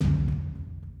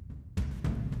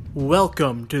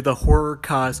Welcome to the Horror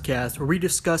COScast, where we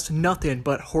discuss nothing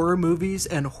but horror movies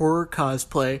and horror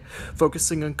cosplay,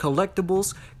 focusing on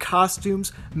collectibles,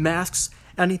 costumes, masks,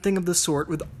 anything of the sort,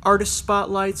 with artist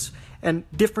spotlights and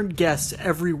different guests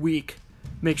every week.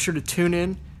 Make sure to tune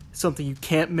in, something you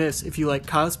can't miss if you like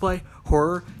cosplay,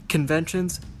 horror,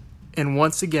 conventions, and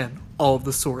once again, all of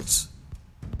the sorts.